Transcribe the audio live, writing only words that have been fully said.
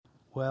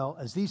Well,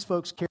 as these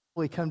folks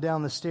carefully come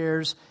down the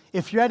stairs,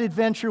 if you're at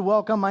Adventure,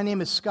 welcome. My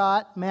name is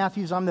Scott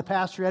Matthews. I'm the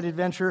pastor at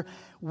Adventure.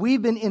 We've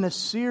been in a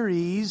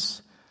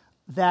series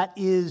that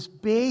is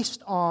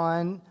based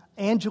on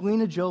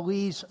Angelina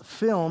Jolie's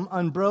film,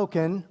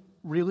 Unbroken,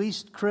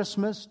 released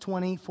Christmas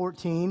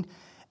 2014,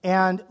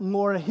 and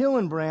Laura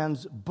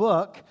Hillenbrand's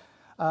book,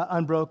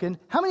 Unbroken.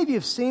 How many of you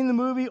have seen the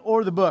movie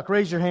or the book?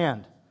 Raise your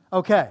hand.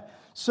 Okay.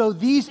 So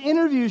these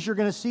interviews you're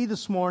going to see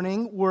this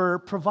morning were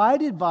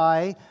provided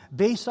by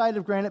Bayside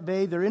of Granite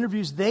Bay. They're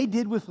interviews they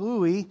did with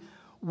Louis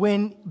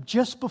when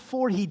just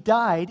before he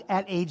died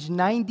at age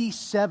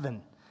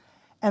 97.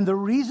 And the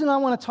reason I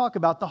want to talk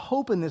about the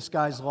hope in this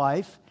guy's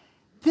life,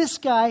 this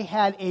guy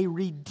had a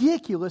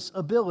ridiculous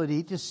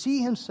ability to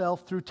see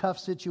himself through tough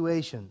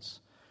situations.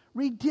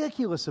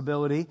 Ridiculous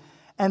ability.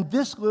 And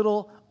this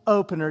little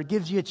opener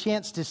gives you a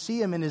chance to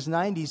see him in his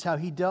 90s, how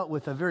he dealt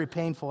with a very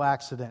painful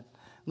accident.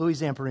 Louis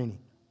Zamperini.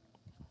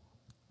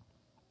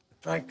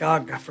 Thank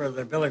God for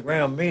the Billy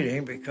Graham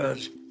meeting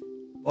because,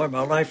 boy,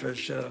 my life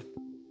has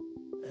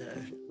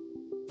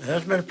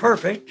been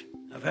perfect.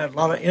 I've had a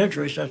lot of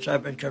injuries since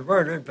I've been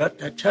converted,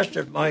 but it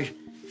tested my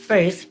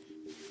faith.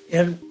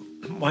 In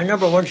my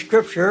number one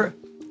scripture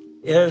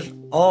is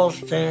all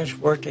things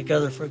work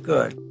together for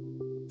good.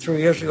 3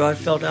 years ago, I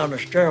fell down the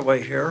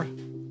stairway here.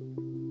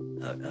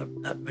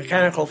 A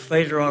mechanical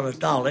failure on a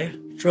dolly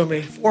threw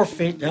me 4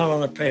 feet down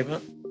on the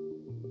pavement.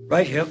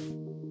 Right hip.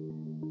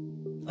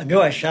 I knew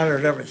I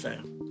shattered everything.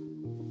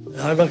 And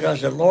I looked, I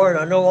said, Lord,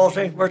 I know all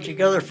things work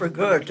together for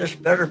good. This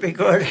better be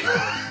good.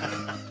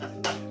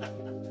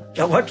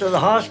 I went to the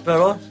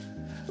hospital,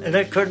 and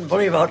they couldn't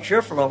believe how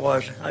cheerful I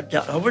was. I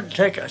don't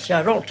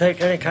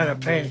take any kind of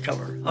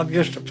painkiller. I'm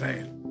used to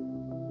pain.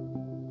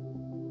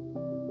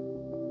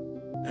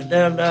 And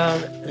then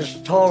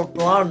this tall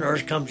blonde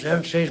nurse comes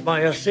in, sees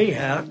my SC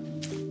hat.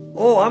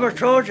 Oh, I'm a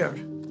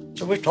Trojan.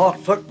 So we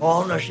talked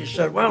football, and she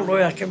said, well,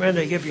 Louis, I came in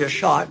to give you a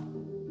shot.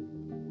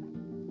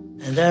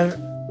 And then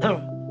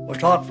we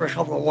talked for a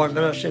couple of more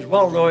minutes. She said,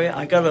 well, Louis,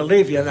 I got to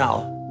leave you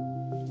now.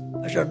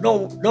 I said,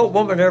 no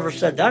woman ever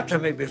said that to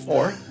me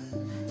before.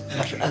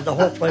 And the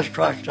whole place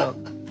cracked up.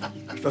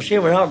 So she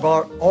went out and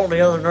brought all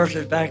the other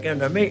nurses back in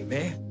to meet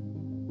me,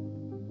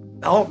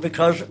 all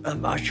because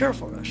of my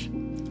cheerfulness.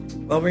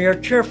 But when you're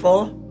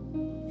cheerful,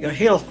 you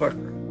heal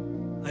quicker.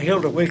 I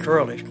healed a week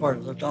early,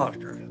 according to the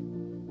doctor.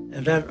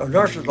 And then the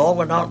nurses all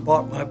went out and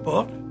bought my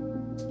book.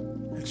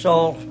 And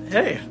so,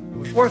 hey, it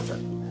was worth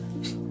it.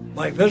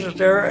 My visit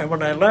there, and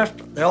when I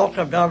left, they all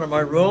come down to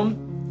my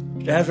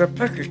room to have their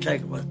pictures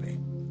taken with me.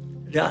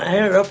 I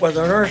ended up with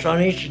a nurse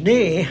on each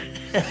knee,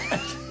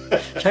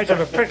 taking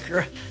a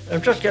picture.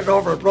 I'm just getting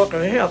over a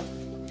broken hip.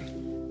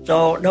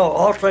 So, no,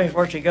 all things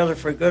work together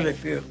for good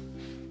if you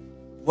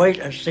wait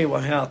and see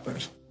what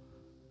happens.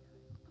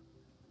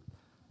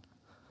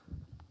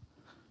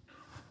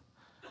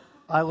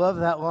 I love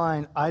that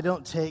line. I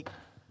don't take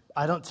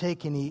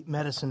any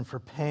medicine for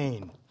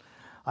pain.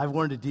 I've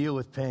learned to deal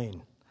with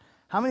pain.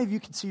 How many of you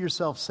can see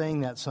yourself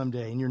saying that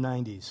someday in your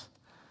 90s?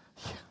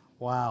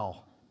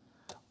 Wow.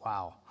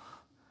 Wow.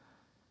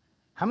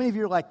 How many of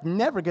you are like,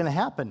 never going to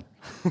happen?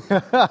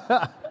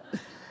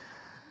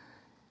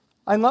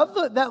 I love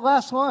that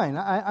last line.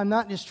 I'm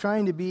not just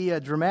trying to be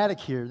dramatic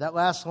here. That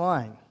last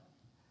line.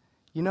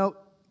 You know,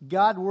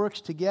 God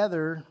works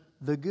together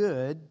the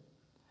good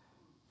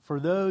for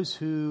those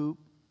who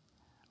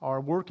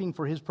are working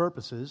for his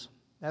purposes.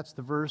 That's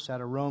the verse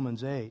out of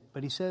Romans 8.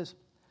 But he says,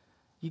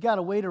 you got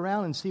to wait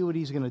around and see what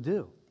he's going to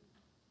do.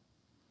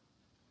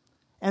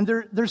 And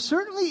there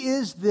certainly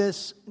is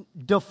this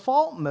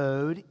default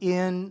mode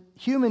in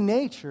human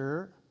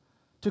nature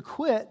to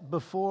quit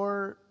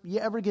before you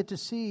ever get to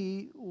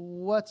see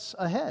what's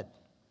ahead.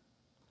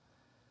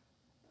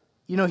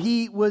 You know,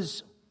 he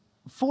was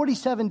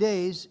 47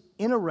 days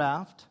in a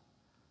raft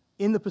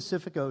in the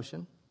Pacific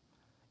Ocean.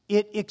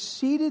 It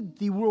exceeded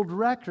the world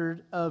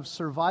record of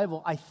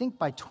survival, I think,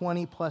 by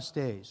 20 plus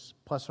days,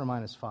 plus or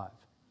minus 5.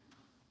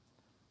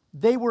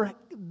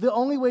 The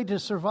only way to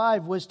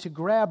survive was to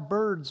grab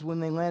birds when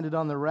they landed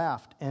on the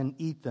raft and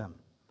eat them.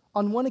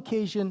 On one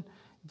occasion,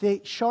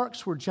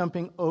 sharks were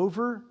jumping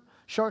over.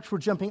 Sharks were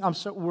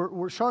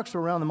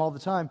around them all the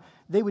time.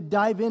 They would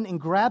dive in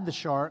and grab the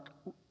shark,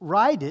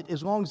 ride it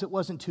as long as it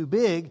wasn't too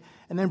big,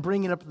 and then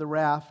bring it up to the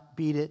raft,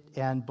 beat it,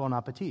 and bon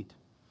appetit.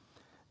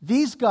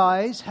 These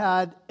guys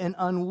had an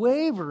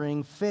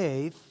unwavering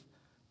faith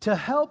to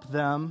help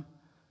them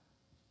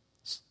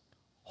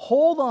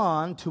hold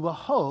on to a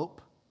hope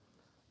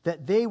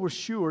that they were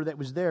sure that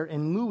was there,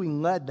 and Louis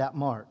led that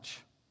march.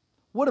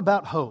 What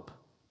about hope?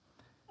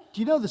 Do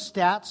you know the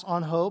stats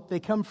on hope? They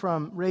come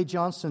from Ray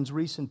Johnston's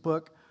recent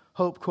book,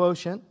 Hope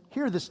Quotient.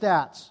 Here are the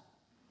stats.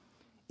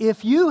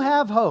 If you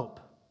have hope,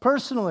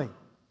 personally,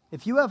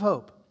 if you have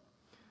hope,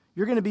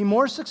 you're going to be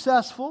more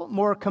successful,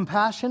 more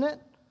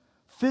compassionate,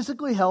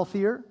 physically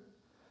healthier.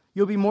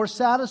 You'll be more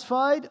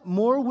satisfied,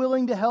 more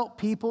willing to help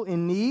people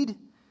in need.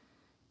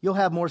 You'll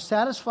have more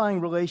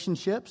satisfying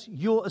relationships.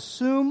 You'll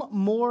assume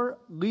more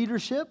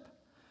leadership.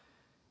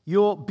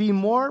 You'll be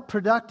more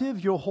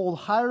productive. You'll hold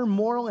higher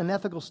moral and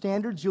ethical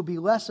standards. You'll be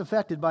less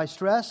affected by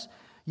stress.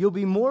 You'll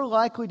be more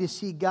likely to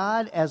see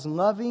God as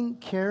loving,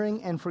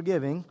 caring, and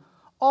forgiving,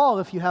 all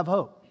if you have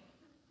hope.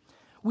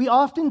 We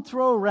often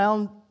throw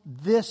around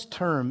this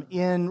term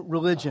in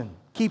religion,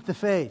 keep the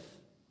faith,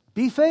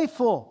 be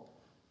faithful.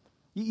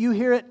 You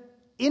hear it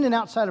in and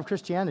outside of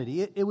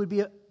Christianity. It would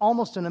be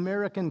almost an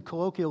American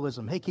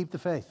colloquialism. Hey, keep the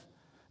faith,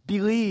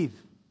 believe.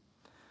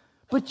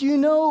 But you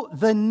know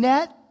the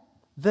net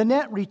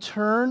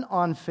return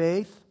on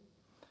faith,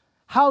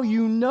 how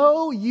you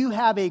know you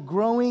have a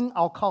growing,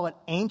 I'll call it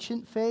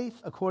ancient faith,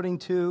 according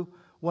to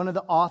one of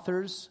the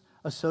authors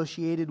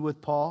associated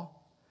with Paul.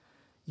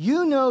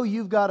 You know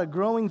you've got a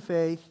growing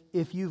faith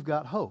if you've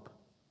got hope.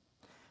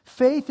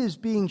 Faith is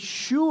being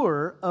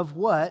sure of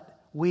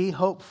what we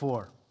hope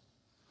for.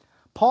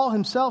 Paul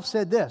himself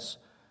said this,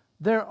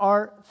 there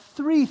are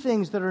three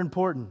things that are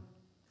important.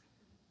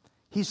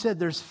 He said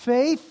there's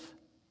faith.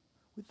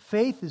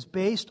 Faith is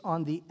based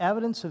on the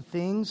evidence of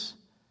things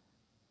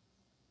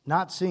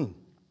not seen.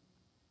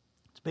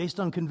 It's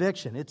based on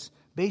conviction. It's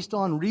based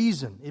on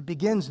reason. It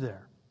begins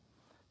there.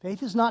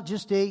 Faith is not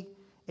just a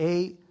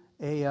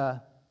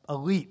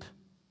leap.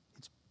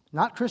 It's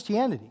not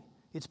Christianity.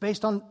 It's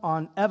based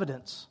on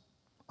evidence.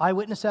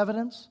 Eyewitness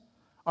evidence,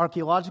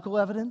 archaeological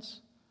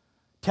evidence,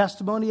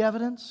 testimony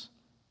evidence,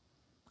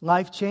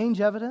 life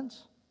change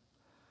evidence.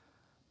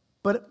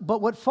 But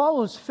what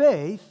follows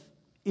faith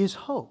is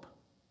hope.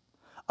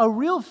 A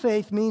real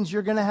faith means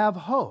you're going to have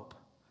hope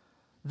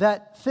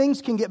that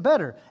things can get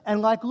better.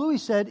 And like Louis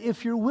said,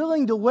 if you're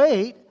willing to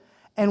wait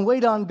and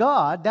wait on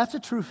God, that's a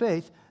true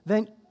faith,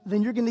 then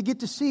you're going to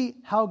get to see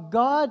how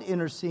God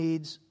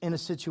intercedes in a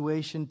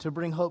situation to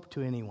bring hope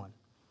to anyone.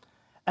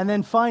 And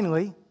then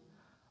finally,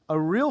 a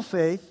real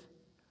faith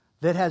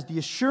that has the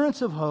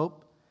assurance of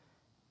hope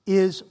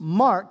is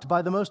marked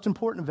by the most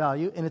important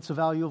value, and it's a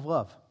value of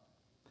love.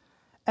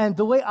 And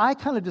the way I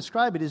kind of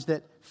describe it is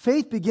that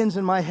faith begins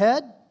in my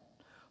head,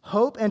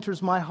 hope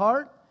enters my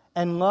heart,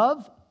 and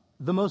love,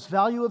 the most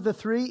value of the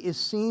three, is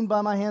seen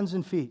by my hands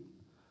and feet.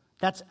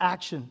 That's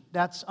action.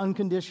 That's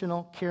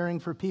unconditional caring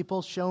for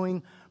people,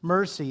 showing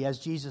mercy, as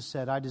Jesus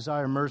said, I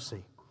desire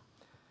mercy.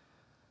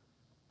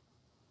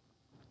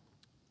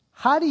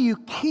 How do you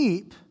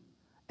keep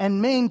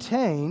and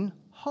maintain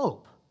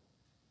hope?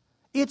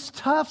 It's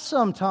tough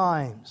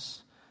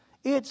sometimes.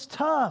 It's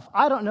tough.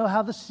 I don't know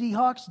how the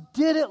Seahawks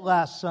did it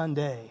last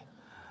Sunday.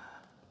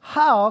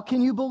 How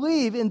can you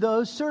believe in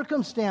those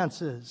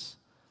circumstances?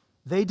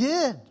 They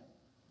did.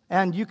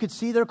 And you could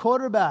see their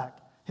quarterback.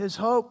 His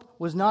hope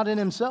was not in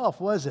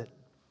himself, was it?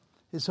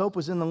 His hope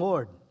was in the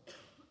Lord.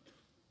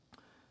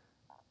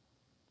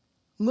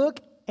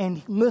 Look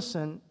and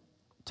listen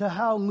to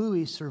how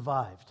Louis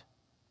survived,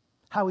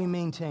 how he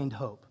maintained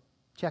hope.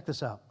 Check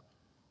this out.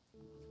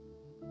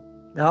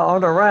 Now,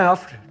 on the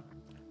raft,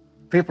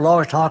 people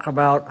always talk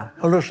about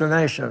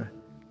hallucination.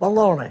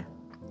 Baloney.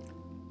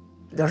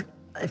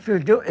 If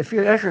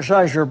you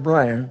exercise your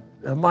brain,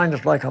 the mind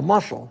is like a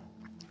muscle.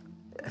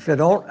 If you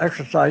don't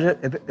exercise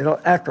it, it'll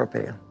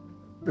atrophy.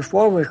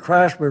 Before we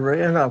crashed, we were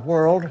in a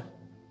world,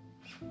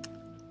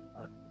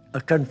 a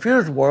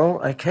confused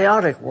world, a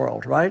chaotic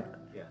world, right?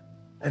 Yeah.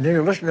 And then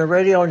you listen to the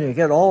radio and you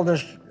get all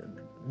this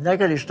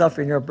negative stuff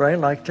in your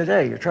brain, like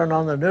today. You turn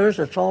on the news,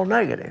 it's all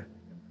negative.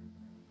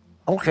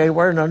 Okay,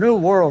 we're in a new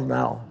world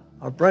now.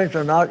 Our brains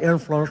are not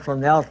influenced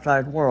from the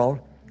outside world.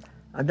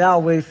 And now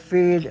we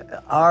feed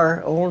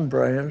our own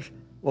brains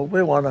what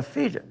we want to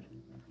feed it.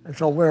 And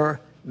so we're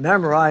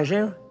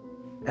memorizing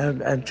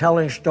and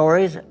telling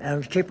stories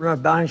and keeping our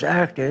minds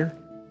active.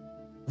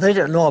 They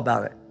didn't know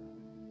about it.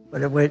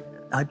 But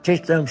I'd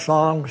teach them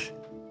songs,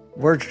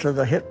 words to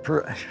the hit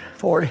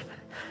 40.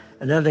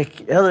 And then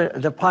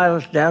the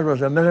pilot's dad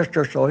was a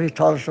minister, so he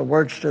taught us the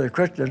words to the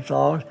Christian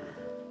songs.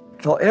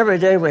 So every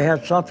day we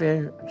had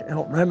something,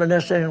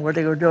 reminiscing what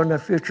they were doing in the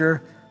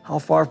future, how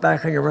far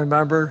back can you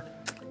remember?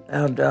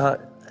 And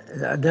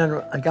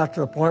then I got to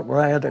the point where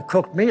I had to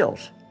cook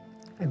meals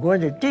and go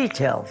into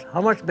details.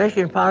 How much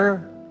baking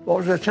powder? What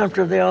was the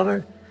temperature of the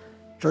oven?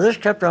 So this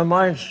kept our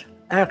minds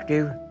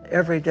active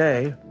every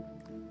day.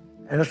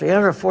 And at the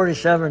end of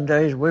 47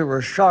 days, we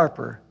were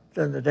sharper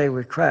than the day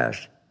we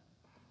crashed.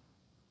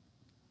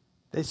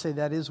 They say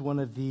that is one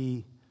of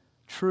the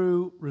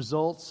true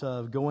results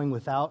of going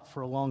without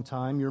for a long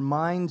time. Your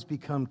minds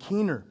become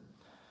keener.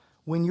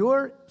 When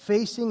you're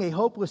facing a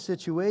hopeless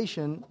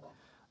situation,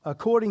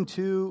 according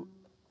to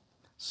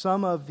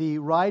some of the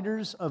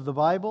writers of the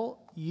Bible,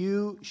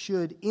 you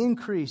should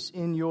increase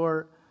in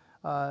your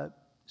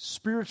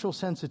spiritual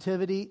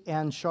sensitivity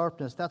and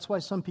sharpness. That's why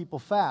some people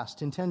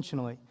fast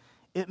intentionally.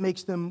 It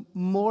makes them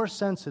more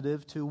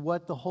sensitive to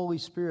what the Holy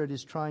Spirit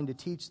is trying to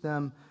teach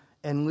them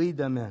and lead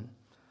them in.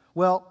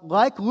 Well,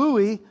 like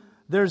Louis,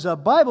 there's a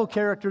Bible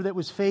character that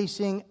was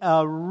facing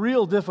a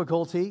real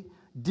difficulty,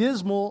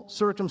 dismal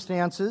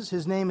circumstances.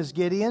 His name is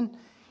Gideon.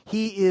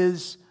 He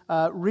is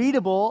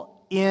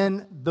readable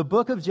in the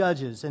book of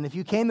Judges. And if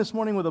you came this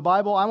morning with a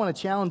Bible, I want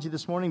to challenge you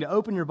this morning to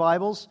open your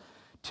Bibles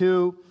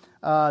to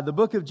the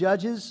book of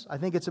Judges. I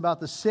think it's about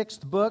the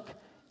 6th book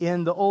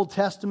in the Old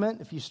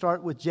Testament, if you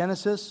start with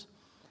Genesis,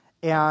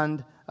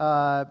 and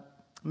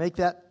make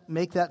that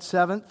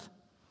 7th.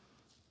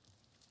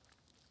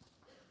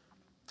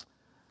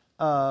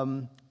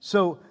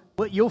 So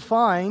what you'll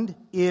find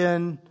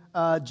in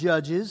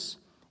Judges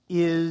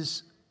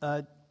is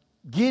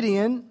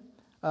Gideon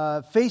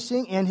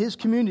facing, and his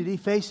community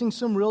facing,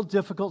 some real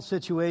difficult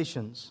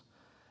situations.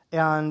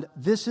 And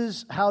this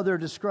is how they're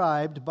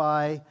described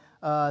by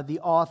the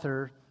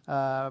author,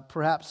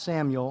 perhaps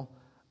Samuel,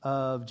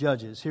 of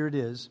Judges. Here it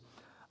is.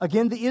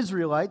 Again, the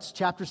Israelites,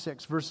 chapter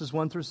 6, verses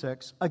 1 through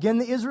 6. Again,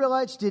 the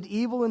Israelites did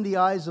evil in the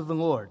eyes of the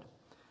Lord.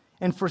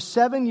 And for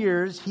 7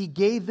 years he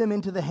gave them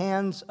into the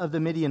hands of the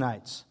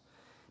Midianites.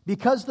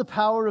 Because the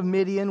power of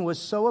Midian was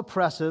so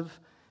oppressive,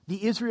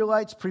 the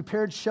Israelites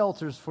prepared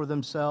shelters for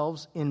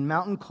themselves in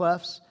mountain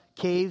clefts,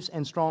 caves,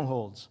 and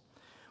strongholds.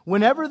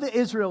 Whenever the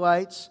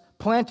Israelites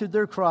planted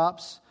their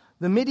crops,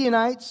 the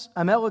Midianites,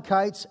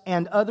 Amalekites,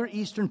 and other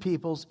eastern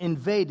peoples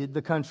invaded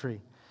the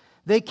country.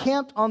 They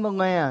camped on the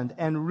land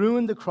and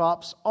ruined the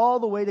crops all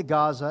the way to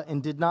Gaza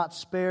and did not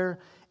spare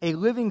a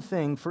living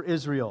thing for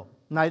Israel,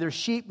 neither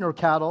sheep nor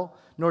cattle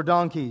nor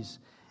donkeys.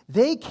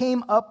 They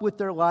came up with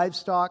their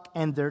livestock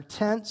and their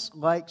tents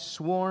like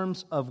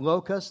swarms of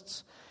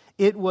locusts.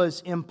 It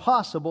was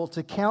impossible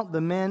to count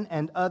the men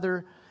and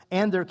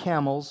their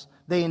camels.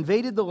 They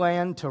invaded the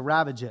land to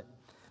ravage it.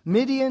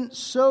 Midian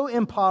so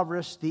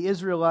impoverished the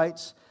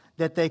Israelites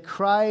that they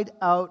cried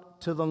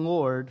out to the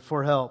Lord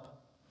for help.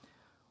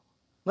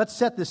 Let's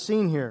set the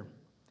scene here.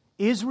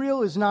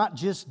 Israel is not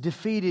just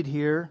defeated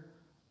here,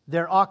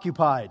 they're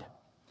occupied.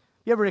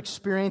 You ever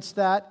experienced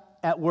that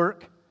at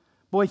work?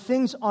 Boy,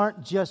 things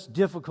aren't just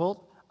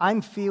difficult.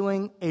 I'm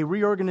feeling a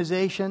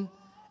reorganization,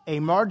 a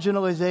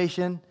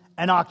marginalization,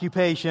 an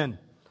occupation,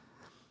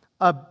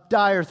 a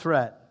dire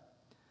threat.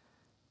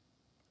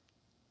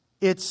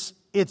 It's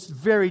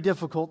very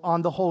difficult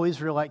on the whole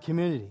Israelite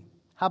community.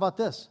 How about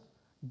this?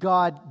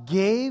 God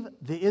gave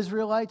the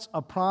Israelites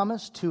a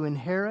promise to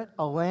inherit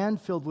a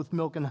land filled with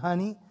milk and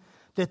honey,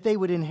 that they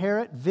would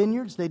inherit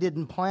vineyards they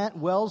didn't plant,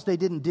 wells they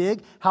didn't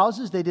dig,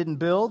 houses they didn't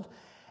build,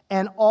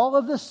 and all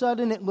of a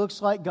sudden it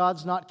looks like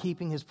God's not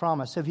keeping His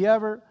promise. Have you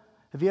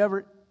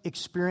ever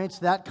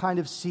experienced that kind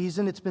of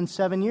season? It's been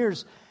 7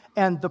 years,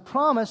 and the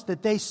promise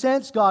that they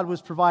sensed God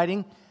was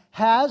providing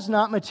has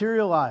not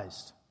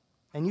materialized.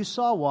 And you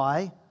saw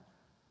why.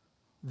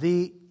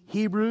 The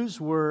Hebrews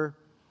were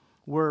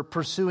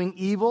pursuing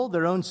evil,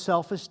 their own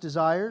selfish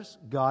desires.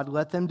 God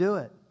let them do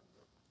it.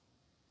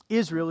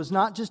 Israel is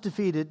not just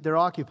defeated, they're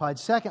occupied.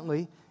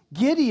 Secondly,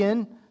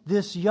 Gideon,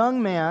 this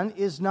young man,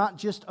 is not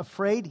just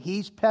afraid,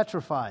 he's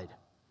petrified.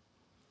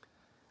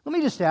 Let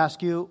me just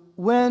ask you,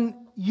 when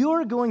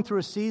you're going through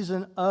a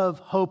season of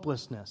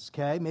hopelessness,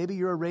 okay, maybe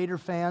you're a Raider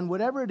fan,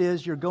 whatever it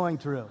is you're going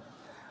through,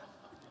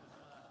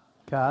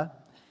 okay,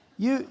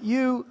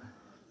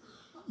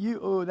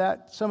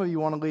 some of you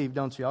want to leave,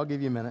 don't you? I'll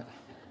give you a minute.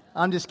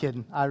 I'm just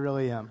kidding. I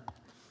really am.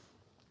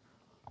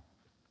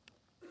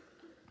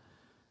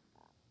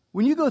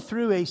 When you go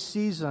through a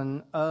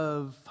season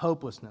of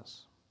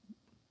hopelessness,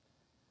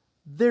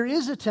 there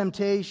is a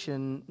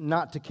temptation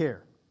not to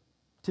care.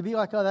 To be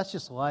like, oh, that's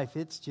just life.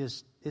 It's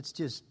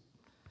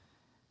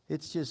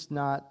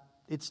not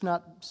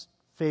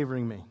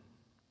favoring me.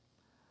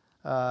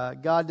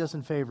 God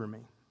doesn't favor me.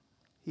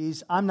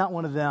 I'm not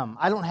one of them.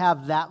 I don't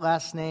have that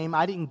last name.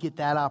 I didn't get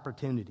that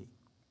opportunity.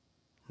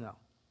 No,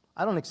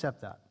 I don't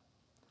accept that.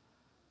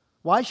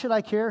 Why should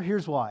I care?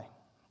 Here's why.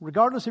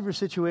 Regardless of your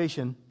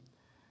situation,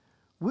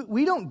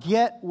 we don't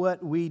get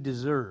what we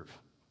deserve,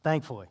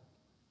 thankfully.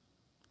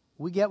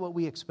 We get what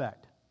we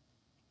expect.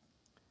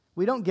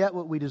 We don't get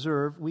what we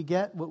deserve. We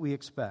get what we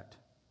expect.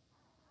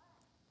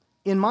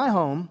 In my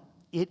home,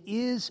 it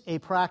is a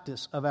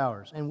practice of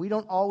ours, and we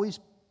don't always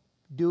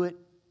do it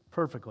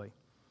perfectly.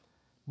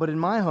 But in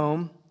my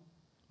home,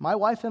 my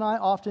wife and I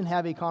often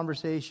have a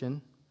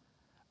conversation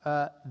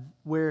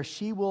where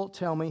she will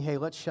tell me, hey,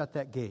 let's shut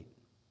that gate.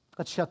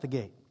 Let's shut the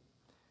gate.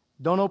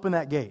 Don't open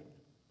that gate.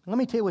 Let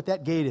me tell you what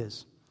that gate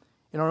is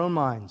in our own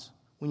minds.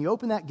 When you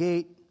open that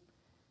gate,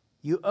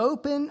 you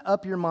open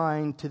up your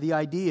mind to the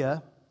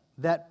idea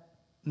that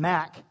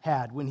Mac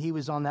had when he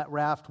was on that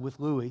raft with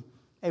Louie.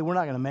 Hey, we're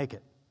not going to make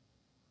it.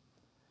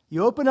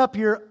 You open up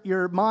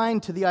your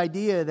mind to the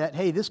idea that,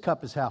 hey, this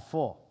cup is half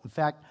full. In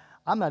fact,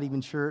 I'm not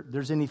even sure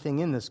there's anything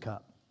in this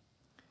cup.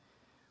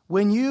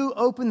 When you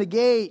open the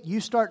gate, you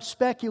start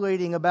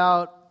speculating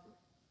about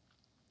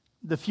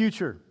the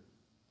future.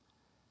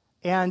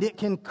 And it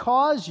can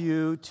cause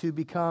you to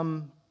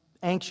become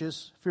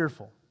anxious,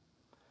 fearful.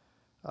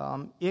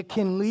 It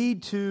can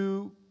lead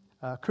to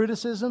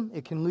criticism.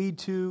 It can lead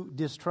to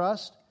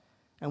distrust.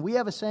 And we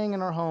have a saying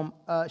in our home,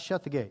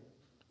 shut the gate.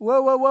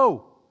 Whoa, whoa,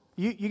 whoa.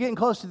 You're getting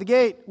close to the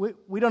gate.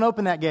 We don't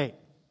open that gate.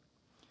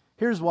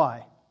 Here's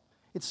why.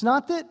 It's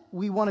not that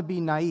we want to be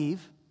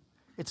naive.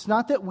 It's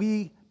not that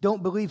we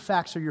don't believe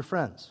facts are your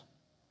friends.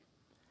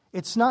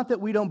 It's not that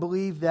we don't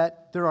believe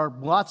that there are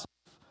lots of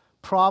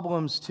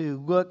problems to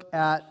look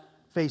at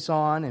face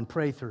on and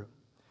pray through.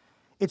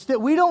 It's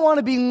that we don't want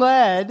to be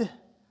led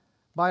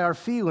by our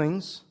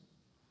feelings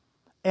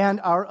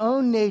and our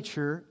own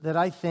nature that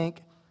I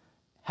think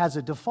has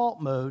a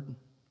default mode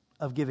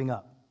of giving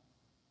up.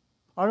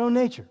 Our own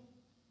nature.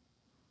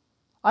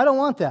 I don't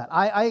want that.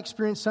 I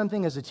experienced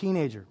something as a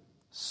teenager.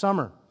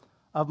 Summer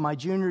of my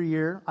junior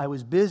year, I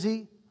was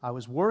busy, I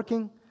was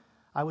working,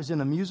 I was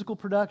in a musical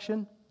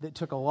production that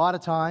took a lot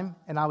of time,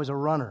 and I was a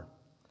runner.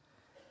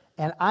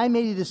 And I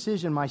made a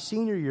decision my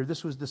senior year,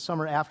 this was the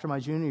summer after my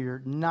junior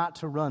year, not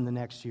to run the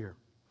next year.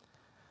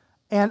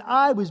 And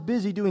I was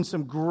busy doing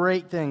some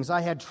great things. I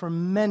had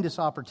tremendous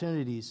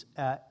opportunities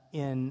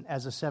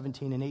as a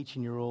 17 and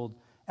 18-year-old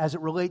as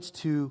it relates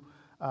to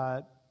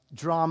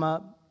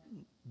drama,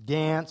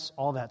 dance,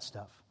 all that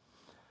stuff.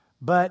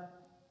 But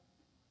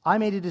I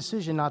made a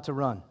decision not to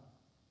run.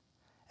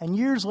 And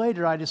years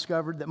later, I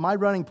discovered that my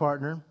running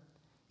partner,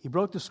 he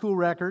broke the school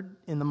record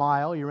in the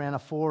mile. He ran a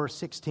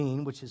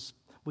 4:16, which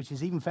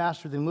is even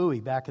faster than Louis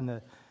back in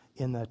the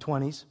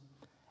 20s.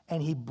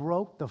 And he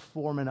broke the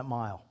 4-minute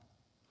mile.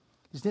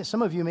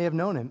 Some of you may have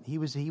known him.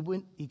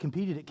 He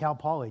competed at Cal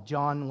Poly,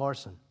 John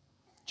Lawson.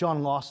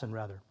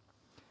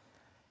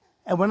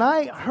 And when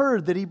I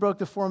heard that he broke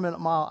the 4-minute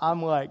mile,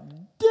 I'm like,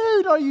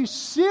 dude, are you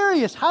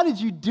serious? How did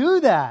you do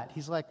that?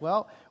 He's like,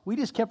 well, we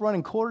just kept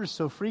running quarters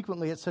so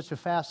frequently at such a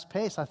fast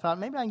pace. I thought,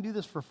 maybe I can do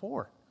this for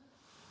 4.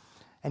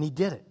 And he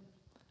did it.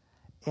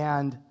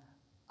 And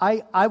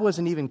I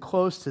wasn't even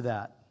close to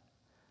that.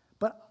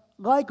 But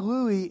like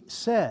Louis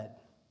said,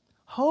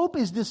 hope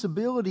is this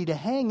ability to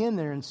hang in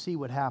there and see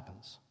what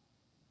happens.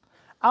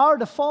 Our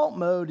default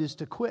mode is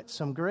to quit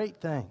some great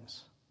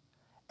things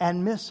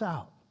and miss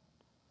out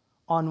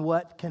on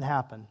what can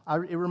happen.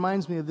 It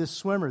reminds me of this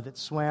swimmer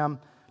that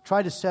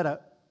tried to set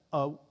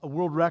a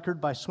world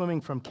record by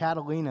swimming from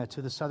Catalina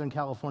to the Southern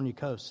California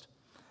coast.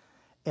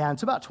 And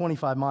it's about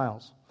 25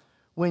 miles.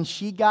 When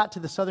she got to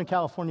the Southern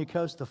California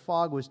coast, the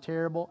fog was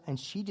terrible, and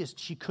she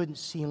couldn't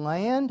see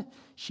land.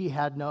 She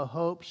had no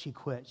hope. She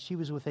quit. She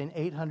was within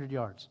 800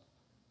 yards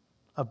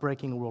of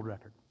breaking a world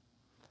record.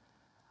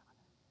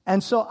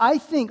 And so I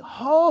think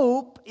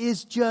hope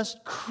is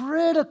just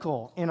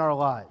critical in our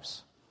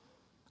lives.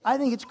 I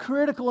think it's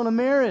critical in a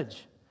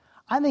marriage.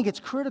 I think it's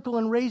critical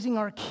in raising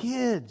our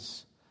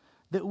kids,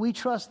 that we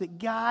trust that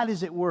God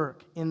is at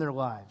work in their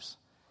lives.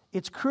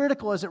 It's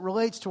critical as it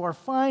relates to our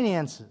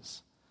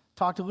finances.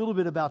 Talked a little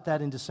bit about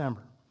that in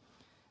December.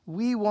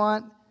 We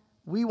want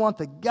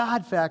the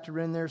God factor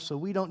in there so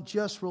we don't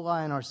just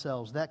rely on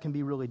ourselves. That can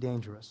be really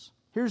dangerous.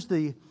 Here's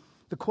the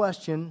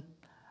question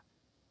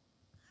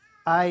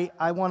I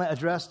want to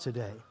address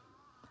today.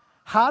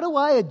 How do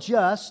I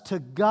adjust to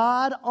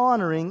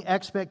God-honoring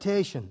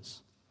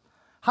expectations?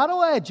 How do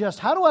I adjust?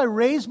 How do I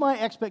raise my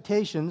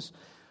expectations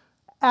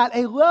at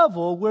a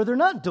level where they're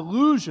not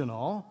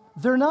delusional,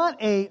 they're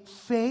not a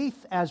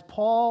faith, as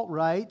Paul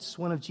writes,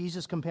 one of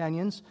Jesus'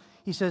 companions.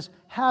 He says,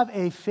 have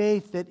a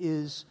faith that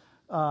is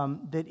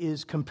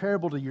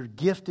comparable to your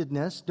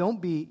giftedness.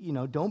 Don't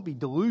be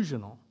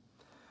delusional.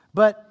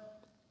 But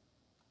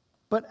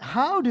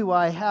how do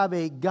I have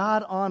a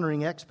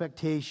God-honoring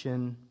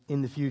expectation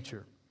in the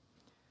future?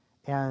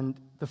 And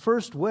the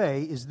first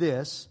way is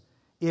this.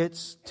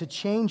 It's to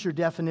change your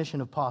definition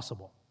of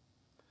possible.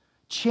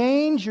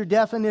 Change your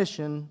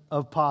definition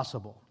of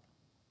possible.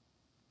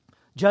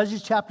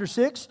 Judges chapter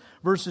 6,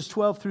 verses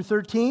 12 through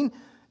 13.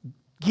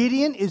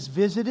 Gideon is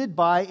visited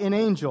by an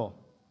angel.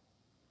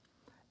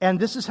 And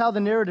this is how the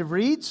narrative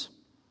reads.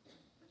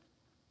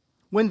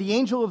 When the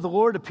angel of the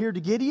Lord appeared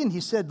to Gideon,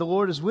 he said, "The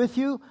Lord is with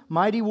you,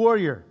 mighty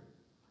warrior."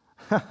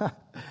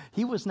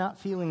 He was not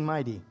feeling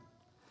mighty.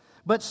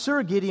 "But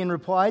sir," Gideon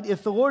replied,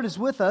 "if the Lord is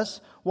with us,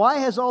 why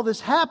has all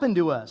this happened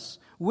to us?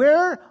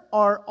 Where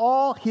are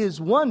all his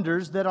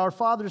wonders that our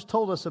fathers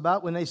told us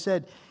about when they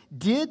said,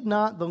 'Did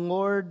not the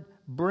Lord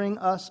bring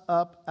us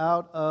up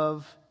out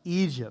of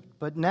Egypt?'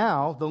 But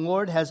now the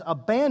Lord has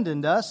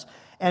abandoned us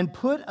and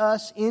put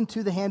us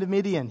into the hand of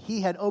Midian."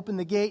 He had opened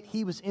the gate.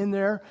 He was in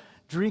there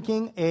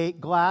drinking a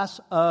glass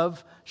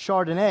of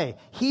Chardonnay.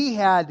 He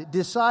had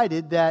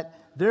decided that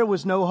there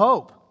was no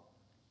hope.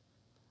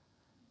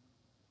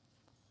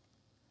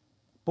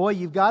 Boy,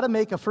 you've got to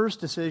make a first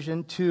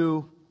decision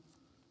to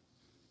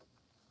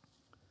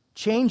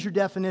change your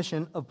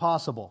definition of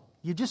possible.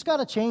 You just got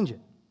to change it.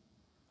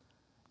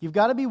 You've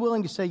got to be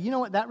willing to say, you know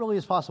what, that really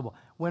is possible.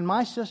 When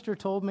my sister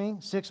told me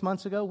 6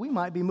 months ago, we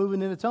might be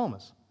moving into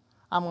Thomas,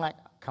 I'm like,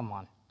 come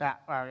on.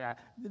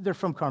 They're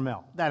from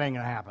Carmel. That ain't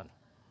going to happen.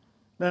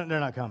 They're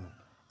not coming.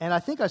 And I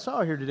think I saw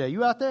her here today.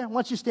 You out there? Why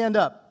don't you stand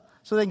up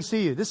so they can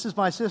see you? This is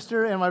my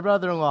sister and my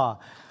brother-in-law,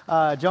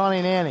 Johnny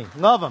and Annie.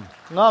 Love them.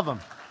 Love them.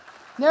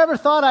 Never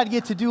thought I'd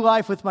get to do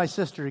life with my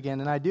sister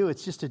again, and I do.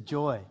 It's just a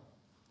joy,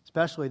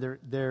 especially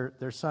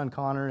their son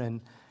Connor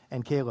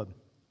and Caleb.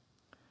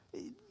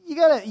 You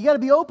gotta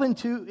be open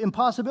to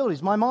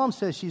impossibilities. My mom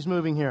says she's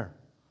moving here.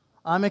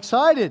 I'm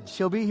excited.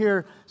 She'll be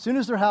here as soon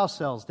as their house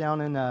sells down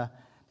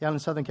in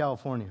Southern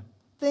California.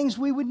 Things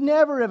we would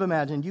never have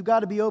imagined. You've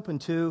got to be open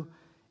to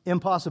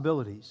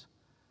impossibilities.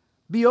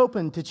 Be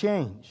open to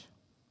change.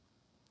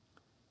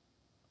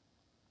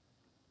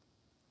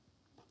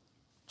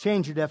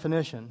 change your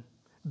definition.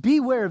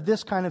 Beware of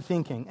this kind of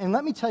thinking. And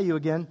let me tell you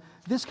again,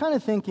 this kind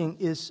of thinking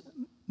is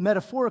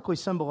metaphorically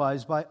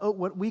symbolized by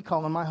what we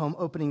call in my home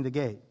opening the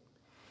gate.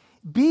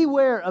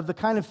 Beware of the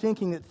kind of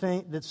thinking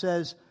that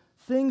says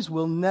things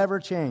will never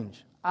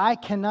change. I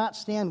cannot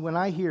stand when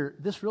I hear,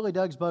 this really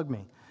does bug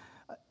me,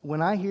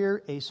 when I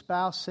hear a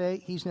spouse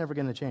say he's never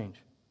going to change.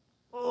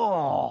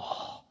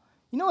 Oh,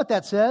 you know what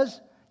that says?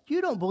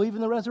 You don't believe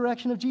in the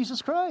resurrection of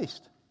Jesus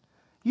Christ.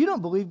 You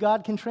don't believe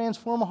God can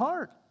transform a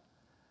heart.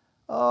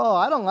 Oh,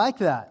 I don't like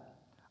that.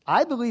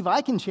 I believe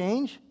I can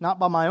change, not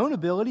by my own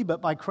ability,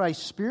 but by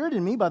Christ's Spirit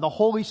in me, by the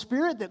Holy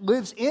Spirit that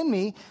lives in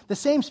me. The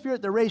same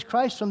Spirit that raised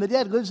Christ from the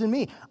dead lives in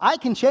me. I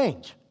can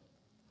change.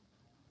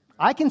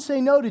 I can say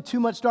no to too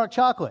much dark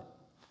chocolate.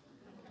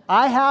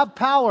 I have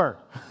power.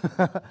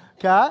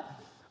 Okay?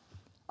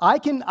 I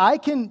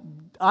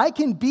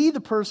can be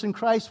the person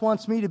Christ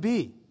wants me to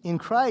be. In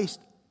Christ,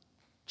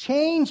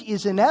 change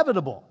is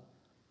inevitable.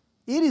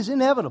 It is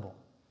inevitable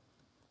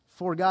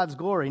for God's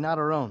glory, not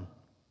our own.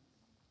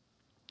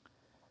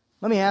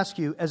 Let me ask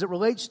you, as it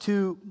relates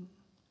to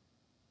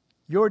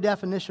your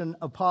definition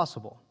of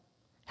possible,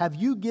 have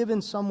you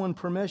given someone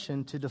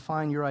permission to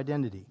define your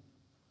identity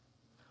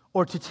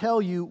or to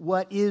tell you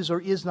what is or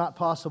is not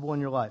possible in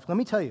your life? Let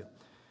me tell you,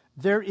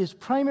 there is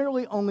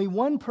primarily only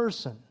one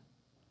person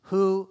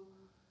who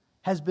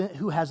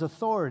has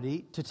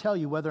authority to tell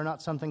you whether or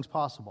not something's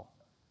possible.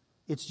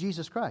 It's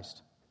Jesus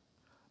Christ,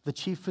 the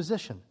chief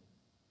physician,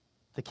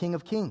 the King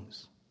of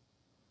Kings,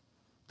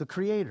 the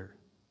Creator.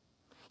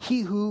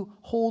 He who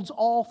holds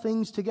all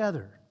things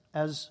together,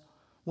 as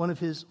one of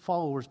his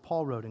followers,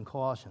 Paul, wrote in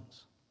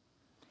Colossians.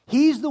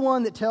 He's the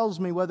one that tells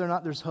me whether or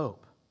not there's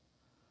hope.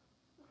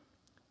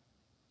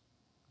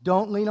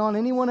 Don't lean on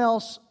anyone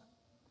else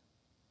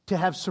to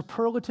have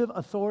superlative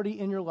authority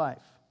in your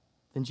life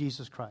than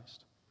Jesus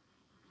Christ.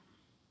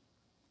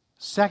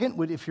 Second,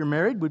 if you're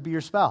married, would be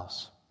your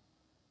spouse.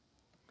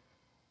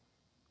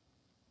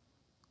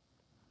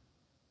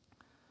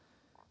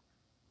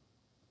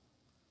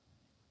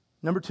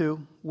 Number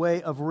two,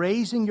 way of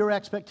raising your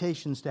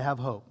expectations to have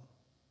hope.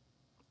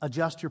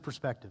 Adjust your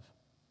perspective.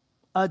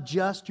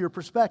 Adjust your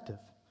perspective.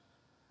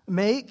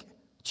 Make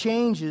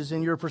changes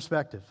in your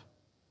perspective.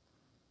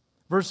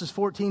 Verses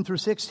 14 through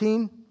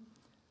 16,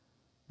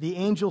 the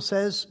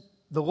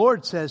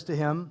Lord says to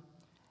him,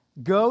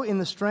 "Go in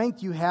the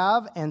strength you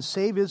have and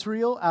save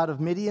Israel out of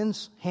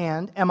Midian's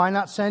hand. Am I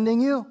not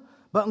sending you?"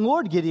 But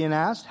Lord, Gideon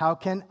asked, "How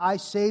can I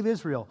save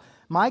Israel?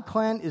 My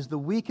clan is the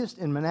weakest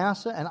in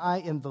Manasseh, and I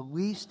am the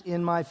least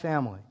in my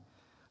family."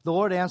 The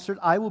Lord answered,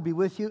 "I will be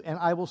with you, and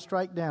I will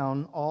strike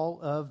down all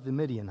of the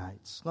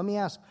Midianites." Let me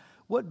ask,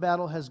 what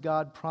battle has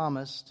God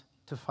promised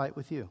to fight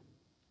with you?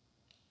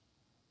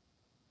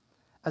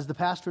 As the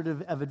pastor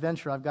of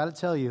Adventure, I've got to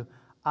tell you,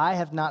 I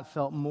have not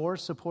felt more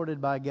supported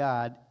by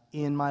God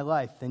in my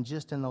life than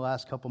just in the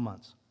last couple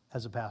months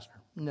as a pastor.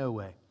 No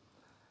way.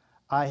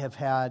 I have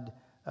had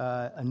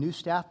a new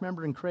staff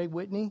member in Craig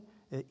Whitney.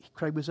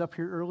 Craig was up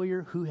here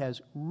earlier, who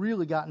has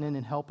really gotten in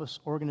and helped us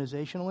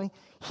organizationally.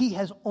 He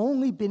has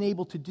only been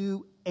able to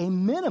do a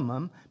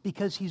minimum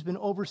because he's been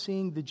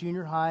overseeing the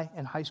junior high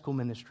and high school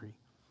ministry.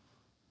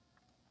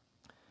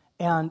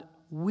 And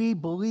we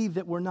believe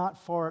that we're not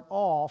far at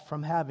all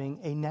from having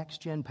a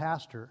next-gen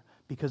pastor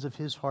because of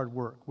his hard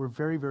work. We're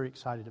very, very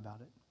excited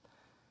about it.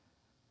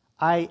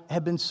 I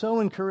have been so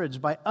encouraged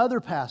by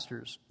other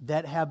pastors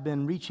that have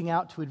been reaching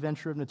out to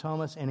Adventure of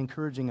Natomas and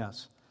encouraging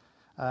us.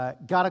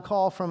 Got a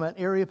call from an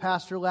area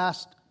pastor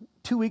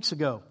 2 weeks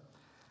ago,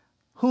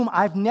 whom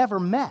I've never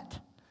met,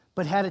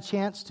 but had a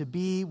chance to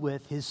be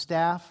with his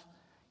staff.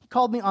 He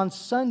called me on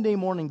Sunday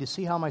morning to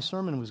see how my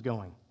sermon was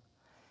going.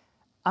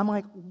 I'm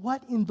like,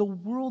 what in the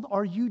world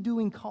are you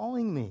doing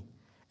calling me?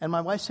 And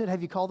my wife said,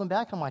 "Have you called him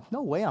back?" I'm like,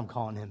 no way I'm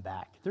calling him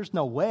back. There's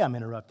no way I'm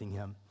interrupting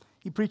him.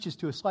 He preaches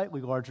to a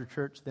slightly larger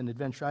church than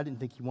Adventure. I didn't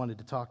think he wanted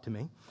to talk to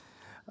me,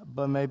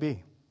 but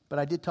maybe. But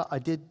I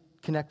did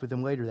connect with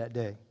him later that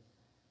day.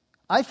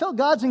 I felt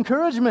God's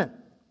encouragement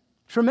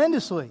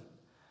tremendously.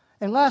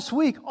 And last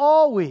week,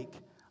 all week,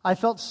 I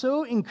felt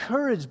so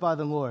encouraged by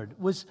the Lord,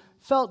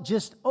 felt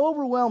just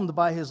overwhelmed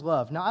by His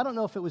love. Now, I don't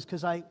know if it was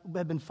because I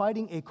had been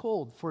fighting a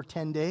cold for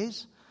 10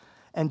 days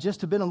and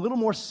just have been a little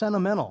more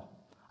sentimental.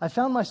 I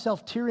found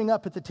myself tearing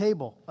up at the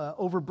table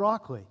over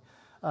broccoli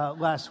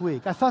last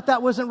week. I thought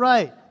that wasn't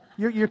right.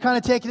 You're kind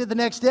of taking it to the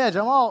next edge.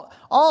 I'm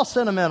all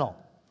sentimental.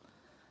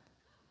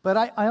 But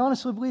I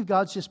honestly believe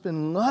God's just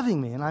been loving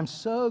me, and I'm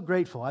so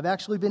grateful. I've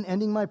actually been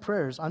ending my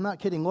prayers. I'm not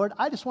kidding. Lord,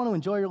 I just want to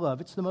enjoy your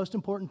love. It's the most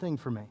important thing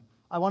for me.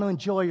 I want to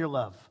enjoy your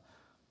love.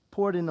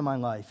 Pour it into my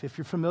life. If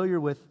you're familiar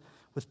with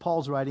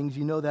Paul's writings,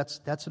 you know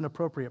that's an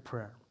appropriate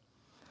prayer.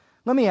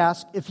 Let me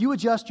ask, if you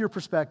adjust your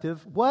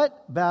perspective,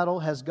 what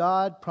battle has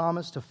God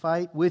promised to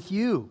fight with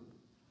you?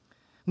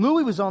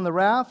 Louis was on the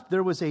raft.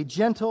 There was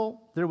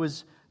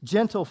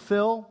gentle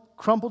Phil,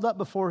 crumpled up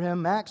before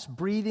him, Max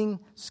breathing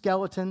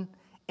skeleton,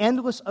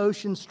 endless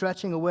ocean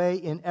stretching away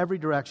in every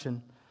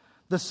direction,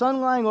 the sun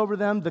lying over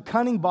them, the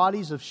cunning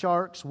bodies of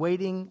sharks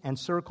waiting and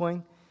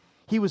circling.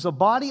 He was a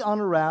body on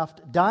a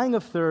raft, dying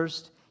of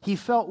thirst. He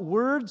felt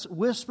words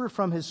whisper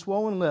from his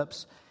swollen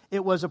lips.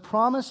 It was a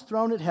promise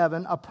thrown at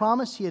heaven, a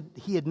promise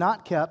he had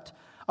not kept,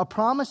 a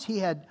promise he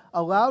had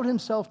allowed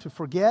himself to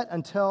forget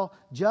until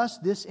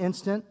just this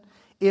instant.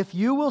 If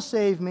you will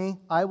save me,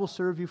 I will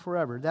serve you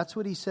forever. That's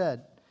what he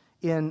said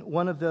in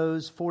one of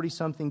those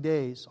 40-something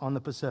days on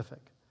the Pacific.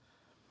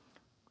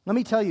 Let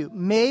me tell you,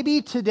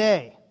 maybe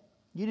today,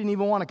 you didn't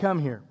even want to come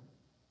here.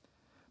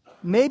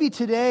 Maybe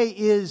today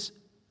is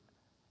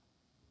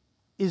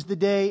the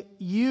day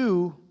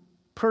you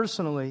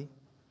personally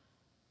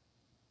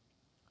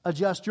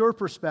adjust your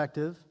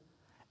perspective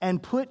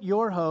and put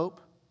your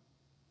hope,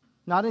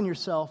 not in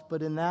yourself,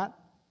 but in that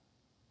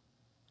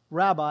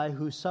rabbi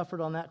who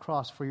suffered on that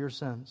cross for your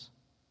sins.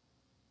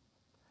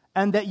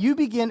 And that you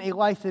begin a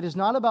life that is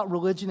not about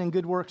religion and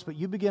good works, but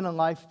you begin a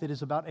life that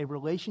is about a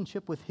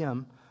relationship with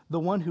Him, the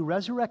one who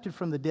resurrected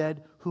from the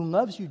dead, who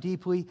loves you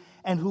deeply,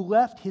 and who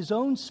left His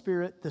own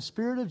Spirit, the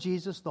Spirit of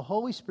Jesus, the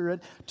Holy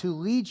Spirit, to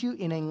lead you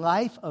in a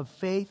life of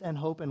faith and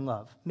hope and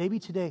love. Maybe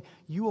today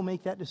you will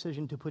make that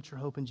decision to put your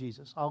hope in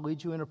Jesus. I'll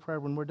lead you in a prayer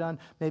when we're done.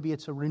 Maybe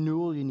it's a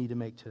renewal you need to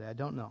make today. I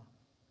don't know.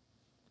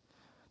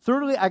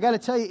 Thirdly, I got to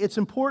tell you, it's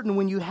important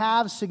when you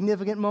have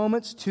significant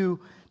moments to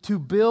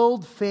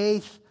build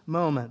faith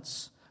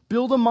moments.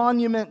 Build a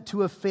monument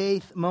to a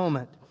faith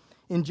moment.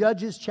 In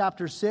Judges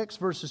chapter 6,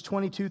 verses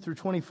 22 through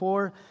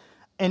 24,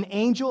 an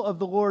angel of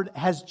the Lord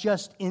has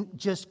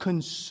just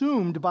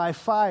consumed by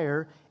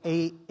fire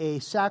a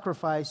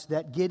sacrifice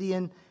that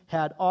Gideon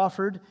had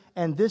offered,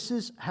 and this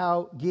is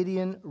how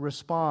Gideon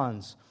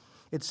responds.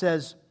 It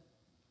says,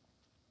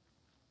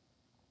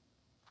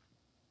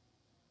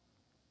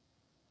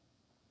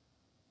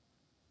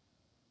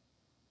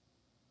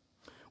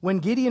 when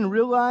Gideon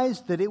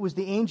realized that it was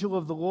the angel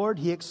of the Lord,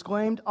 he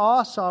exclaimed,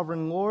 "Ah,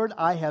 sovereign Lord,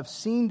 I have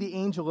seen the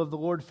angel of the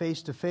Lord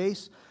face to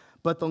face."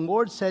 But the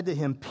Lord said to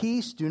him,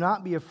 "Peace, do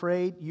not be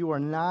afraid, you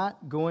are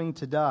not going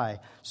to die."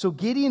 So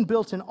Gideon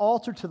built an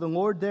altar to the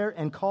Lord there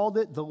and called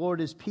it, "The Lord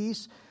is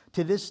Peace."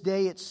 To this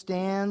day it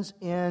stands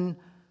in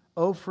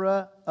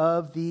Ophrah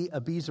of the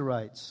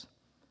Abiezrites.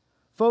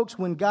 Folks,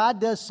 when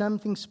God does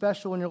something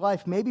special in your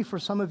life, maybe for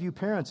some of you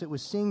parents, it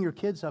was seeing your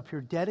kids up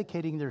here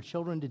dedicating their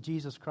children to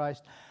Jesus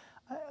Christ.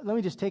 Let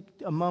me just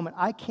take a moment.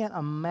 I can't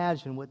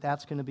imagine what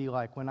that's going to be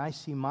like when I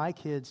see my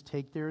kids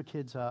take their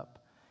kids up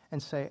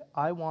and say,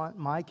 I want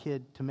my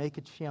kid to make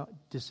a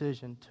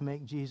decision to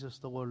make Jesus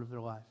the Lord of their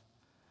life.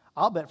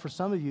 I'll bet for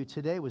some of you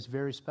today was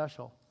very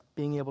special,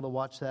 being able to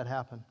watch that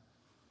happen.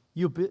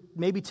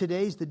 Maybe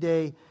today's the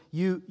day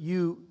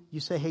you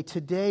say, hey,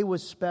 today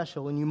was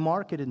special, and you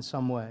mark it in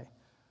some way.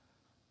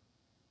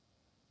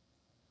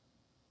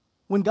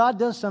 When God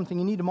does something,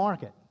 you need to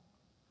mark it.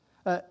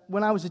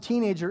 When I was a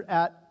teenager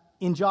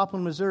in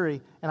Joplin, Missouri,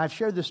 and I've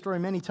shared this story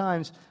many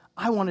times,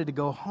 I wanted to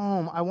go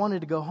home. I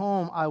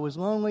was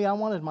lonely. I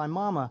wanted my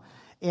mama.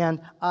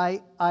 And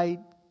I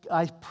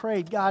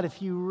prayed, God,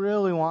 if you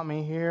really want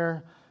me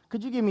here,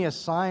 could you give me a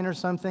sign or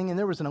something? And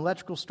there was an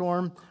electrical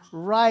storm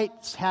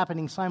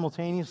happening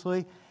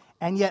simultaneously.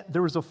 And yet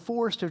there was a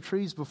forest of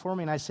trees before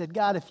me. And I said,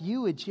 God, if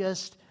you would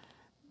just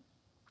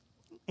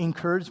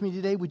encourage me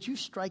today, would you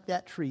strike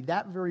that tree,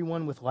 that very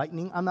one, with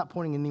lightning? I'm not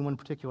pointing at anyone in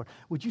particular.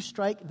 Would you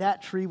strike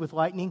that tree with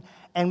lightning?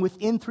 And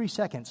within 3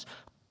 seconds,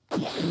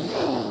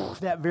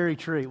 that very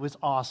tree. It was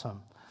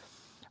awesome.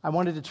 I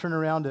wanted to turn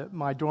around to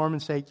my dorm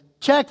and say,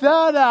 check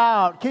that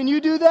out. Can you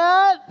do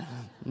that?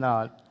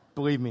 No,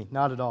 believe me,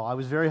 not at all. I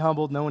was very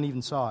humbled. No one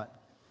even saw it.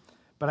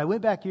 But I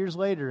went back years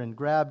later and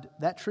grabbed,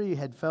 that tree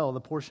had fell, the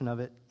portion of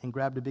it, and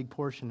grabbed a big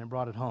portion and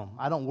brought it home.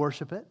 I don't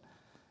worship it.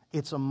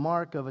 It's a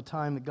mark of a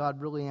time that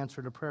God really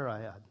answered a prayer I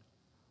had.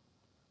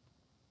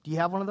 Do you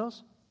have one of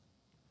those?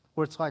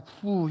 Where it's like,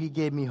 whoo, He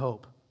gave me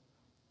hope.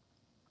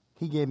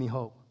 He gave me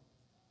hope.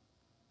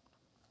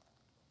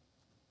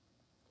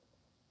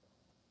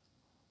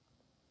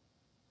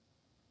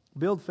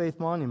 Build faith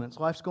monuments.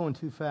 Life's going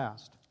too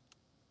fast.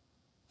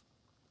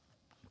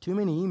 Too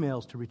many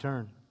emails to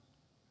return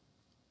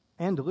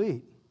and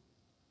delete.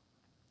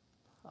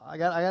 I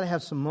got to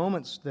have some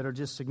moments that are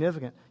just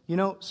significant. You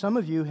know, some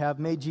of you have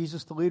made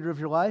Jesus the leader of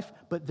your life,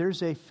 but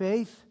there's a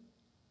faith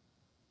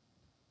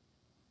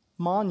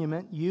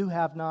monument you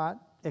have not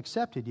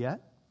accepted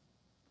yet.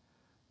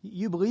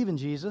 You believe in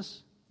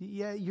Jesus.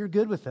 Yeah, you're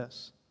good with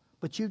this.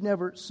 But you've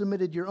never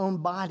submitted your own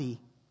body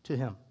to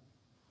Him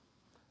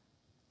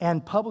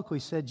and publicly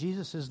said,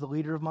 Jesus is the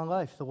leader of my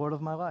life, the Lord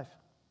of my life.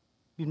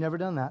 You've never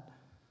done that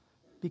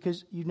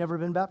because you've never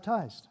been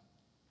baptized.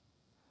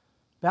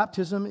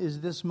 Baptism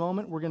is this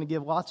moment. We're going to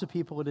give lots of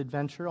people at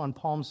Adventure on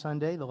Palm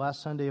Sunday, the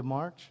last Sunday of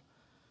March,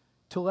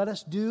 to let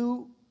us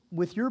do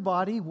with your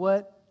body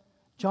what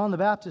John the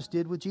Baptist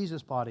did with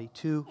Jesus' body,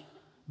 to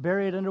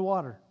bury it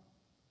underwater.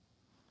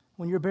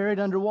 When you're buried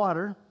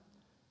underwater,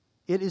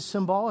 it is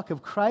symbolic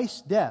of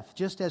Christ's death,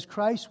 just as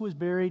Christ was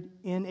buried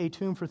in a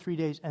tomb for 3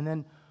 days and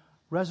then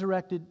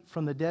resurrected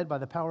from the dead by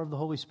the power of the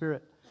Holy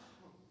Spirit.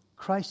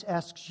 Christ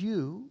asks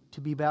you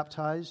to be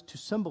baptized to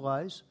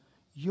symbolize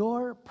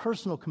your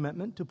personal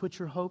commitment to put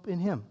your hope in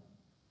Him.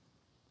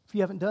 If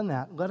you haven't done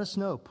that, let us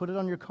know. Put it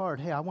on your card.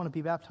 Hey, I want to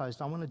be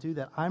baptized. I want to do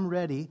that. I'm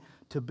ready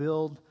to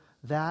build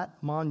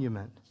that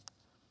monument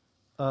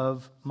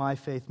of my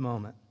faith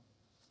moment.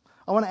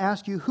 I want to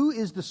ask you, who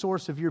is the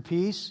source of your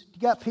peace? You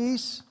got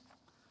peace?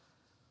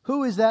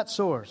 Who is that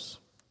source?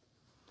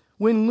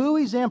 When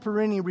Louis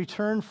Zamperini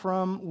returned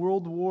from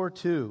World War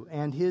II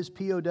and his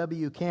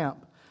POW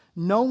camp,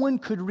 no one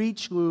could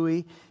reach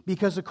Louis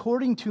because,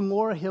 according to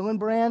Laura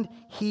Hillenbrand,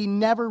 he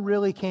never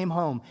really came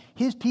home.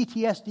 His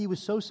PTSD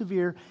was so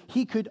severe,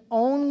 he could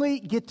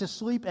only get to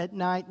sleep at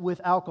night with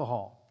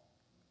alcohol.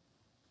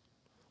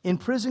 In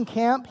prison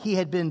camp, he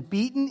had been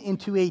beaten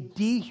into a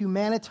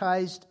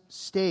dehumanized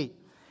state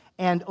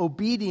and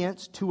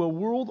obedience to a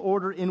world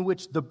order in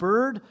which the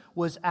bird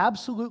was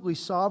absolutely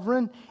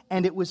sovereign,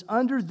 and it was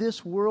under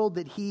this world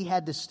that he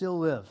had to still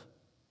live.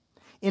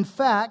 In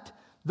fact,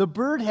 the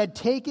bird had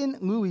taken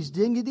Louis'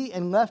 dignity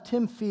and left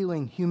him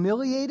feeling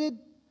humiliated.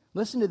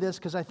 Listen to this,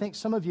 because I think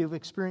some of you have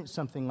experienced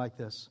something like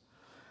this.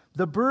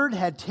 The bird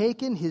had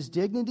taken his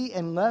dignity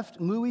and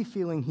left Louis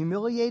feeling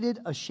humiliated,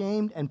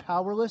 ashamed, and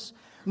powerless.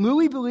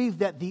 Louis believed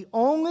that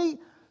only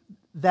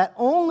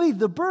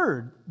the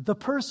bird, the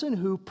person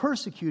who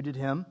persecuted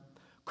him,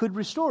 could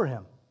restore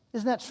him.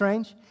 Isn't that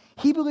strange?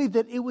 He believed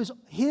that it was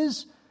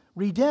his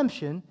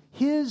redemption,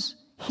 his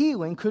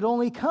healing could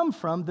only come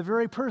from the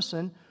very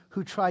person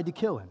who tried to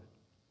kill him,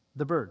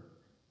 the bird.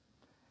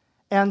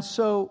 And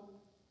so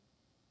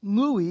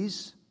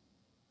Louis'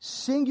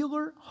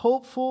 singular,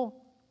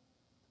 hopeful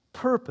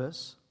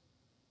purpose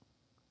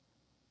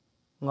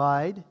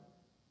lied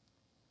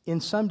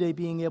in someday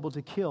being able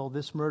to kill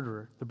this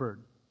murderer, the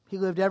bird. He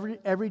lived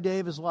every day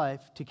of his life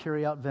to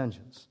carry out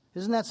vengeance.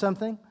 Isn't that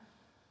something?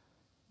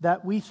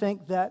 That we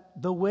think that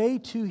the way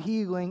to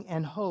healing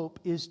and hope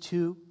is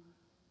to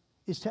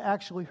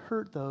actually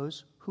hurt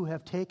those who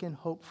have taken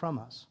hope from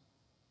us,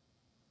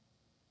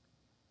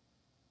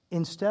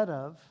 instead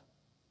of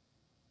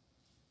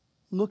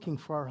looking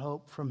for our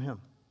hope from Him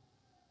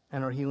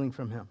and our healing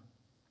from Him.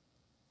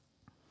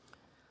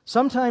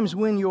 Sometimes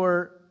when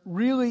you're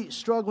really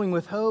struggling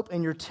with hope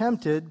and you're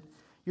tempted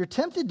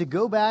to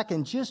go back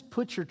and just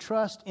put your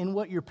trust in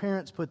what your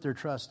parents put their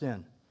trust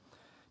in.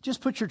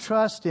 Just put your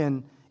trust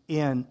in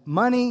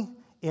money,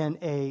 in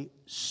a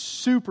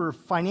super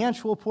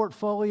financial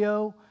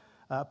portfolio.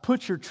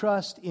 Put your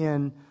trust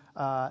in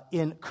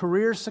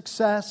career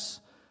success.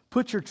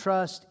 Put your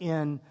trust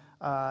in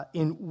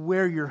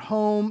where your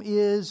home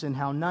is and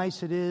how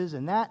nice it is.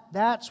 And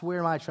that's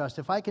where my trust.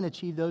 If I can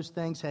achieve those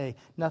things, hey,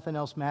 nothing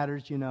else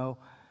matters,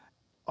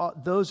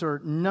 those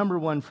are number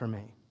one for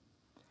me.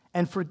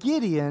 And for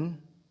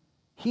Gideon,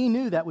 he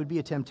knew that would be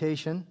a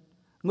temptation.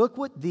 Look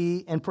what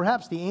and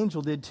perhaps the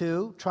angel did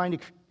too, trying to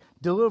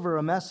deliver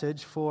a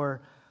message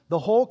for the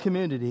whole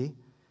community.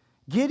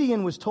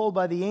 Gideon was told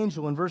by the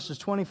angel in verses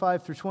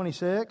 25 through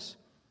 26,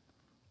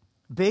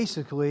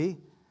 basically,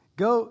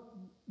 go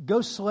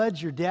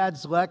sledge your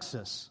dad's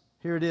Lexus.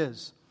 Here it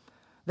is.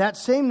 That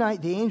same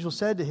night, the angel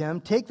said to him,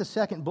 "Take the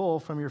second bull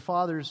from your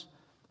father's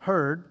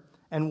herd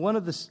and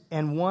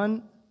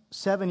one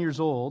 7 years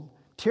old.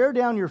 Tear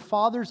down your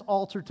father's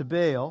altar to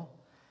Baal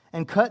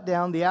and cut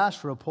down the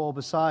Asherah pole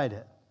beside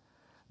it.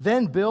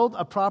 Then build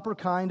a proper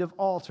kind of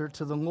altar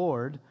to the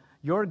Lord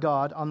your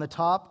God on the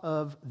top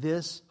of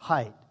this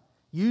height.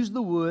 Use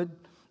the wood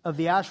of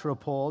the Asherah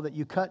pole that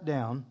you cut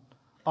down.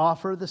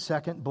 Offer the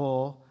second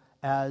bull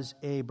as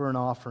a burnt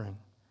offering."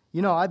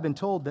 I've been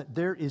told that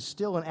there is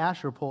still an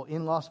Asherah pole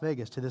in Las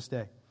Vegas to this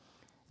day.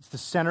 It's the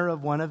center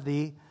of one of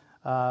the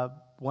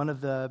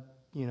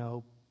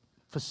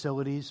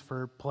facilities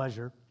for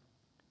pleasure.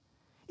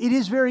 It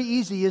is very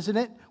easy, isn't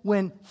it,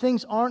 when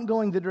things aren't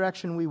going the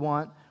direction we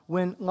want,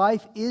 when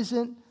life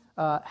isn't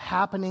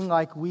happening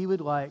like we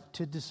would like,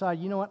 to decide,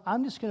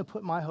 I'm just going to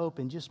put my hope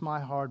in just my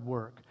hard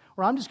work.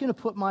 Or I'm just going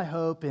to put my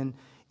hope in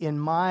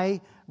my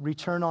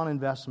return on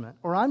investment.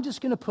 Or I'm just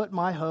going to put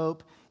my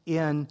hope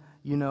in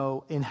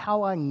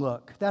how I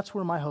look. That's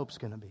where my hope's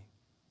going to be.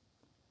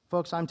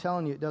 Folks, I'm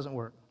telling you, it doesn't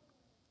work.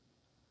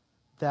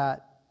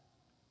 That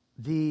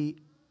the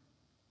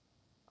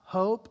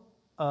hope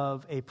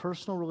of a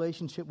personal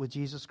relationship with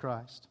Jesus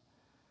Christ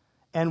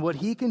and what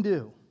He can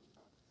do,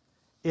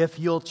 if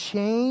you'll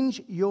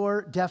change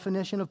your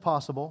definition of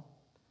possible,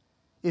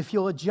 if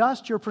you'll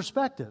adjust your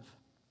perspective,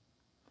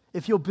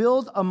 if you'll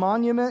build a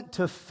monument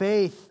to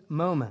faith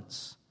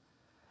moments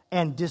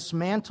and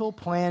dismantle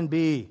Plan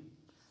B.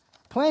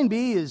 Plan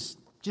B is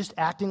just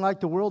acting like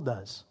the world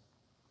does.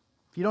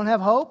 If you don't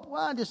have hope,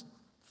 well, just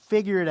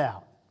figure it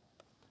out.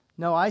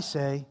 No, I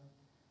say,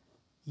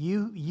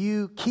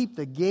 you keep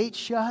the gate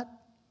shut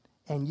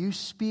and you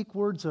speak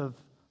words of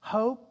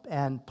hope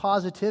and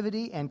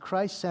positivity and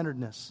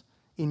Christ-centeredness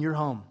in your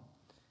home.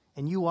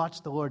 And you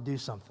watch the Lord do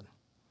something.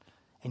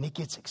 And it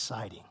gets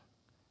exciting.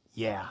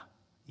 Yeah,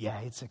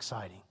 it's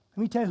exciting.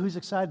 Let me tell you who's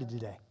excited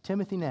today.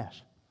 Timothy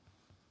Nash.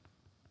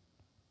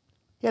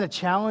 He had a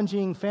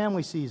challenging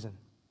family season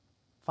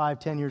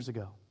 5-10 years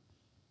ago.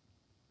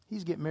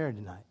 He's getting married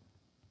tonight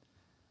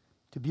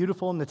to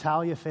beautiful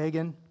Natalia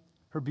Fagan,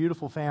 her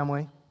beautiful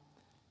family.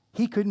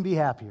 He couldn't be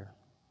happier.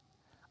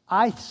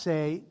 I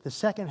say the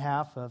second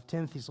half of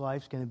Timothy's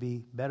life is going to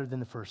be better than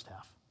the first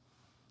half.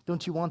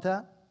 Don't you want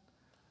that?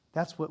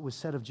 That's what was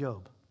said of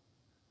Job.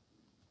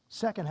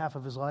 Second half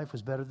of his life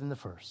was better than the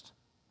first.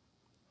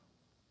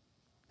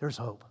 There's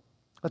hope.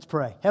 Let's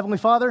pray. Heavenly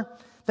Father,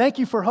 thank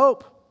you for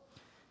hope.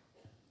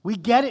 We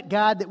get it,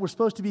 God, that we're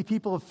supposed to be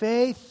people of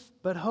faith,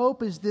 but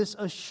hope is this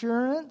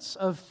assurance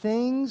of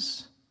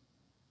things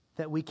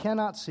that we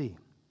cannot see.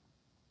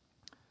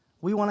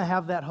 We want to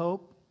have that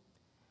hope.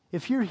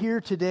 If you're here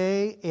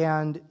today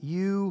and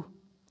you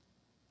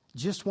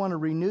just want to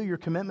renew your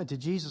commitment to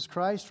Jesus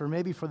Christ, or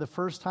maybe for the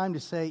first time to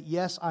say,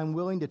 yes, I'm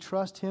willing to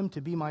trust Him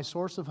to be my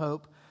source of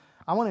hope,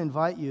 I want to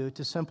invite you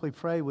to simply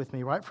pray with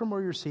me right from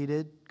where you're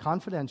seated,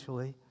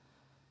 confidentially.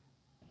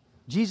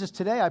 Jesus,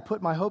 today I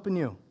put my hope in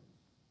you.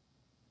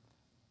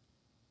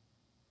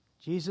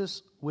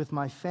 Jesus, with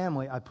my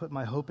family, I put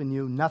my hope in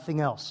you, nothing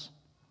else.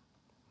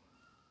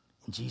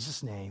 In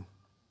Jesus' name,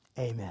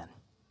 amen.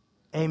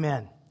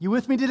 Amen. You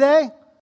with me today?